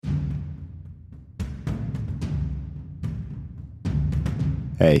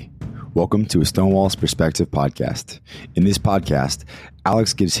Hey, welcome to a Stonewall's Perspective podcast. In this podcast,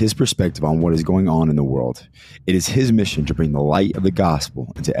 Alex gives his perspective on what is going on in the world. It is his mission to bring the light of the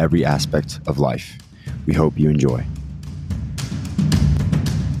gospel into every aspect of life. We hope you enjoy.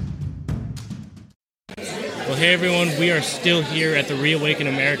 Well, hey everyone, we are still here at the Reawaken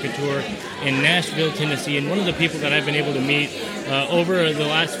America Tour in Nashville, Tennessee, and one of the people that I've been able to meet over the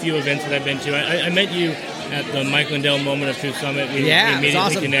last few events that I've been to, I met you at the Mike Lindell Moment of Truth Summit. We immediately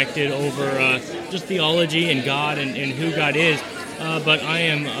awesome. Connected over just theology and God and who God is, but I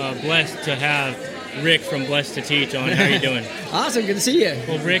am blessed to have Rick from Blessed to Teach on. How are you doing? Awesome, good to see you.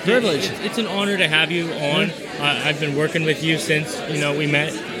 Well, Rick, privilege. It's an honor to have you on. I've been working with you since we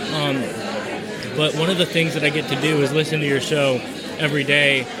met. But one of the things that I get to do is listen to your show every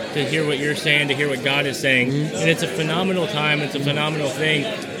day to hear what you're saying, to hear what God is saying. Mm-hmm. And it's a phenomenal time. It's a phenomenal thing.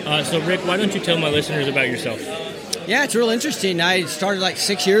 So, Rick, why don't you tell my listeners about yourself? Yeah, it's real interesting. I started like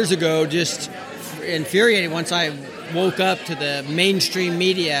 6 years ago, just infuriated once I woke up to the mainstream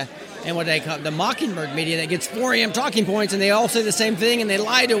media and what they call the Mockingbird media that gets 4 a.m. talking points, and they all say the same thing, and they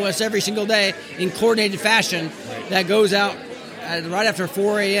lie to us every single day in coordinated fashion. That goes out right after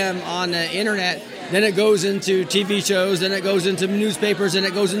 4 a.m. on the internet. Then it goes into TV shows, then it goes into newspapers, and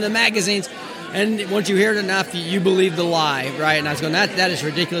it goes into magazines. And once you hear it enough, you believe the lie, right? And I was going, that is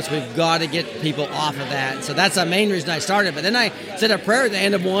ridiculous. We've got to get people off of that. So that's the main reason I started. But then I said a prayer at the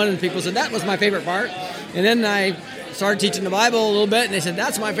end of one, and people said, that was my favorite part. And then I started teaching the Bible a little bit, and they said,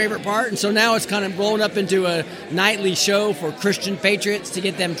 that's my favorite part. And so now it's kind of blown up into a nightly show for Christian patriots to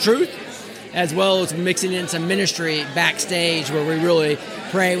get them truth, as well as mixing in some ministry backstage where we really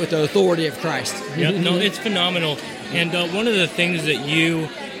pray with the authority of Christ. Yeah, no, it's phenomenal. And one of the things that you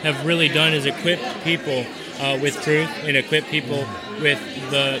have really done is equip people with truth and equip people with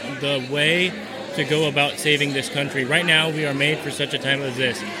the way to go about saving this country. Right now, we are made for such a time as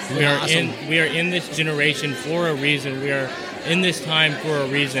this. We are in this generation for a reason. We are in this time for a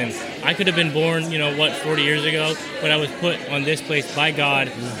reason. I could have been born, 40 years ago, but I was put on this place by God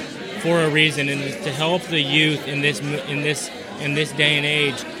for a reason, and to help the youth in this day and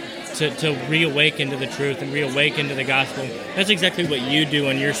age to reawaken to the truth and reawaken to the gospel. That's exactly what you do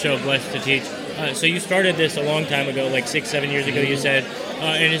on your show, Blessed to Teach. So you started this a long time ago, like 6-7 years ago, you said,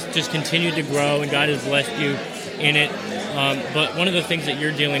 and it's just continued to grow, and God has blessed you in it. But one of the things that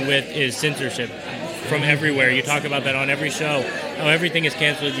you're dealing with is censorship from everywhere. You talk about that on every show. How everything has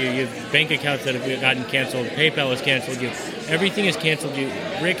canceled you. You have bank accounts that have gotten canceled. PayPal has canceled you. Everything has canceled you.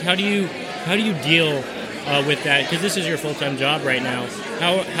 Rick, how do you deal with that? Because this is your full-time job right now.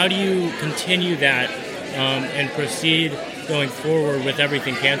 How do you continue that and proceed going forward with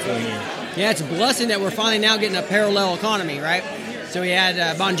everything canceling you? Yeah, it's a blessing that we're finally now getting a parallel economy, right? So we had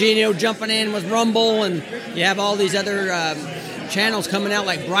Bongino jumping in with Rumble, and you have all these other channels coming out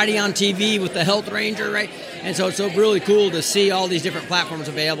like Brighteon TV with the Health Ranger, right? And so it's really cool to see all these different platforms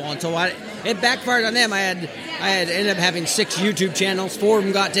available. And so it backfired on them. I had ended up having 6 YouTube channels. 4 of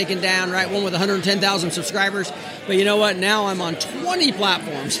them got taken down, right? One with 110,000 subscribers. But you know what? Now I'm on 20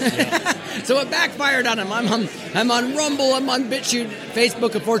 platforms. Yeah. So it backfired on them. I'm on Rumble. I'm on BitChute.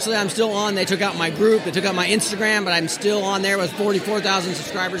 Facebook, unfortunately, I'm still on. They took out my group. They took out my Instagram, but I'm still on there with 44,000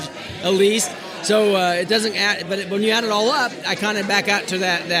 subscribers at least. So it doesn't add, but when you add it all up, I kind of back out to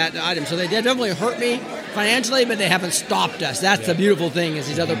that item. So they definitely hurt me financially, but they haven't stopped us. That's the beautiful thing, is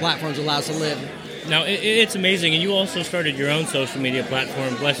these other platforms allow us to live. Now, it's amazing, and you also started your own social media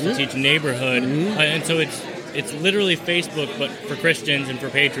platform, Blessed to Teach Neighborhood, and so it's literally Facebook, but for Christians and for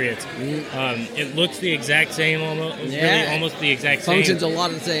patriots. It looks the exact same, almost the exact same. Functions a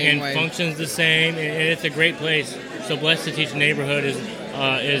lot of the same and way. Functions the same, and it's a great place. So Blessed to Teach Neighborhood is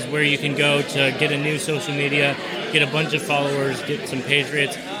where you can go to get a new social media, get a bunch of followers, get some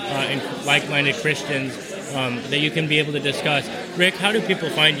patriots and like-minded Christians that you can be able to discuss. Rick, how do people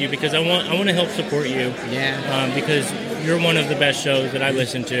find you? Because I want to help support you. Yeah. Because you're one of the best shows that I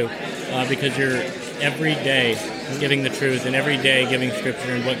listen to. Because you're every day giving the truth and every day giving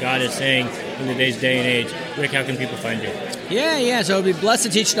scripture and what God is saying in today's day and age. Rick, how can people find you? Yeah. So it'll be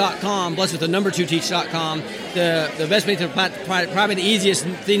blessed2teach.com, blessed with the number 2teach.com. The best way to probably the easiest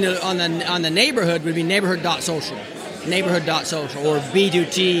thing on the neighborhood would be neighborhood.social, or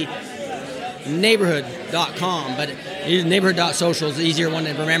B2T neighborhood.com, but neighborhood.social is the easier one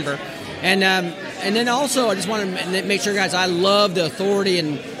to remember. And then also, I just want to make sure, guys, I love the authority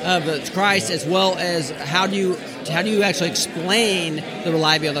of Christ, as well as how do you actually explain the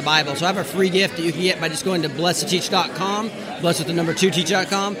reliability of the Bible. So I have a free gift that you can get by just going to blessed2teach.com, blessed with the number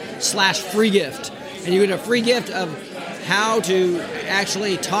 2teach.com/free gift. And you get a free gift of how to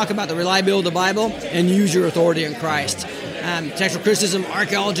actually talk about the reliability of the Bible and use your authority in Christ. textual criticism,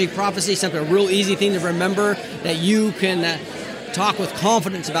 archaeology, prophecy, something a real easy thing to remember that you can talk with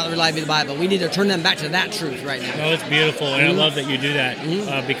confidence about the reliability of the Bible. We need to turn them back to that truth right now. No, it's beautiful, and I love that you do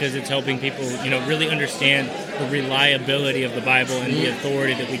that because it's helping people, really understand the reliability of the Bible and the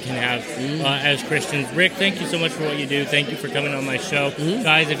authority that we can have as Christians. Rick, thank you so much for what you do. Thank you for coming on my show.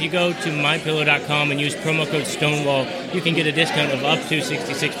 Guys, if you go to mypillow.com and use promo code Stonewall, you can get a discount of up to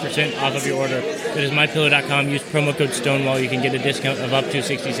 66% off of your order. That is mypillow.com. Use promo code Stonewall. You can get a discount of up to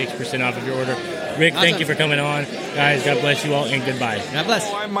 66% off of your order. Rick, awesome. Thank you for coming on. Guys, God bless you all, and goodbye. God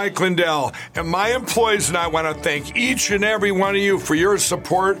bless. I'm Mike Lindell, and my employees and I want to thank each and every one of you for your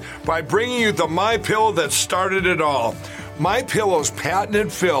support by bringing you the MyPillow that started it all. MyPillow's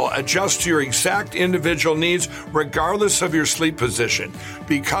patented fill adjusts to your exact individual needs regardless of your sleep position.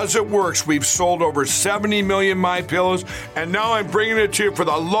 Because it works, we've sold over 70 million MyPillows, and now I'm bringing it to you for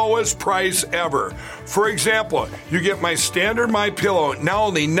the lowest price ever. For example, you get my standard MyPillow, now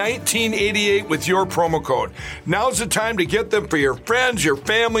only $19.88 with your promo code. Now's the time to get them for your friends, your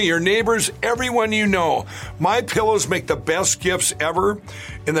family, your neighbors, everyone you know. MyPillows make the best gifts ever.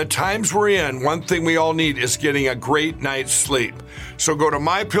 In the times we're in, one thing we all need is getting a great night's sleep. So go to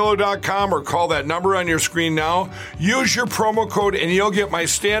mypillow.com or call that number on your screen now. Use your promo code and you'll get my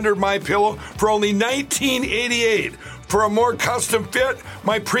standard MyPillow for only $19.88. For a more custom fit,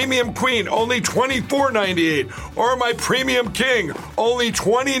 my Premium Queen, only $24.98. Or my Premium King, only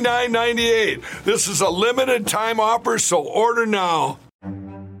 $29.98. This is a limited time offer, so order now.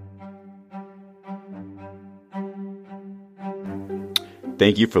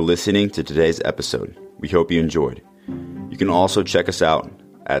 Thank you for listening to today's episode. We hope you enjoyed. You can also check us out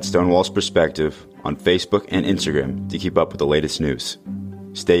at Stonewall's Perspective on Facebook and Instagram to keep up with the latest news.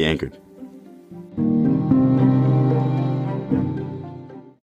 Stay anchored.